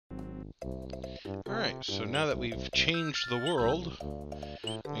Alright, so now that we've changed the world,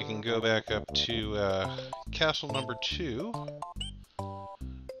 we can go back up to castle number 2,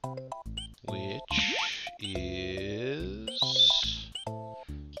 which is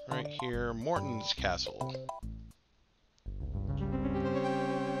right here, Morton's castle.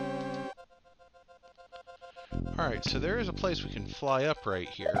 Alright, so there is a place we can fly up right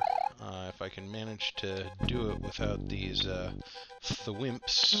here. If I can manage to do it without these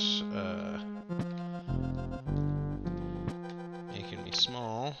thwimps making me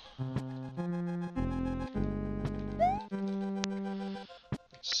small.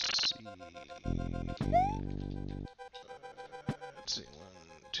 Let's see. Let's see.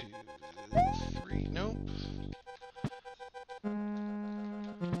 1, 2, 3. Nope.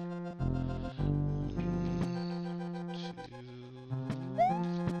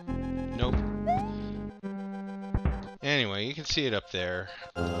 Nope. Anyway, you can see it up there.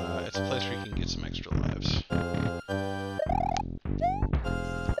 It's a place where you can get some extra lives.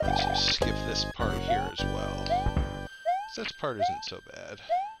 Let's just skip this part here as well. This part isn't so bad.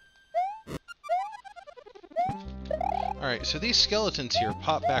 Alright, so these skeletons here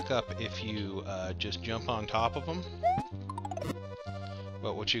pop back up if you just jump on top of them.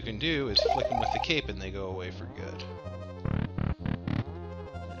 But what you can do is flick them with the cape and they go away for good.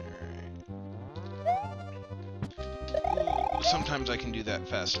 Sometimes I can do that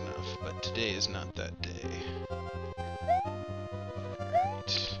fast enough, but today is not that day.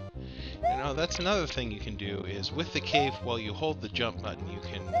 Alright. You know, that's another thing you can do, is with the cape, while you hold the jump button, you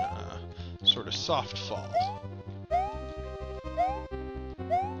can sort of soft fall.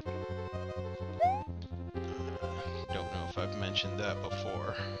 Don't know if I've mentioned that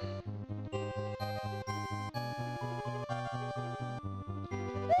before.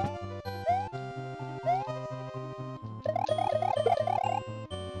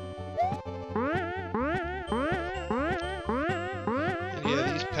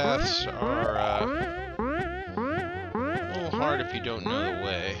 Paths are a little hard if you don't know the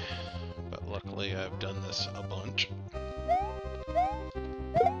way, but luckily I've done this a bunch.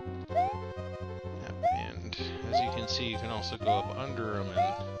 Yep, and as you can see, you can also go up under them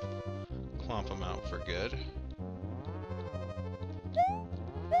and clomp them out for good.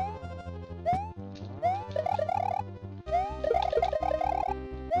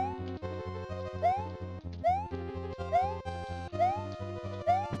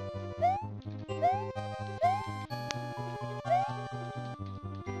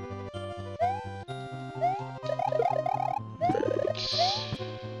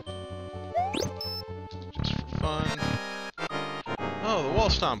 Just for fun. Oh, the wall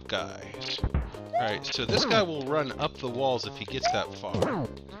stomp guy. Alright, so this guy will run up the walls if he gets that far.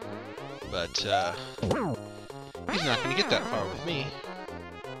 But, he's not going to get that far with me.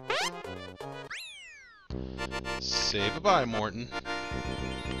 Say bye-bye, Morton.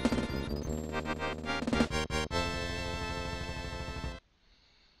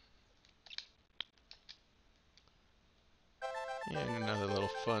 And another little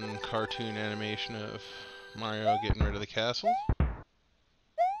fun cartoon animation of Mario getting rid of the castle.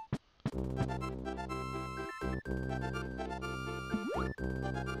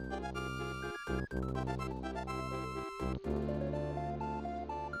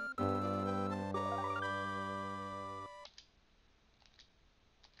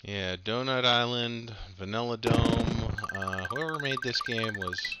 Yeah, Donut Island, Vanilla Dome, whoever made this game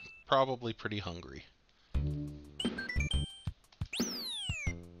was probably pretty hungry.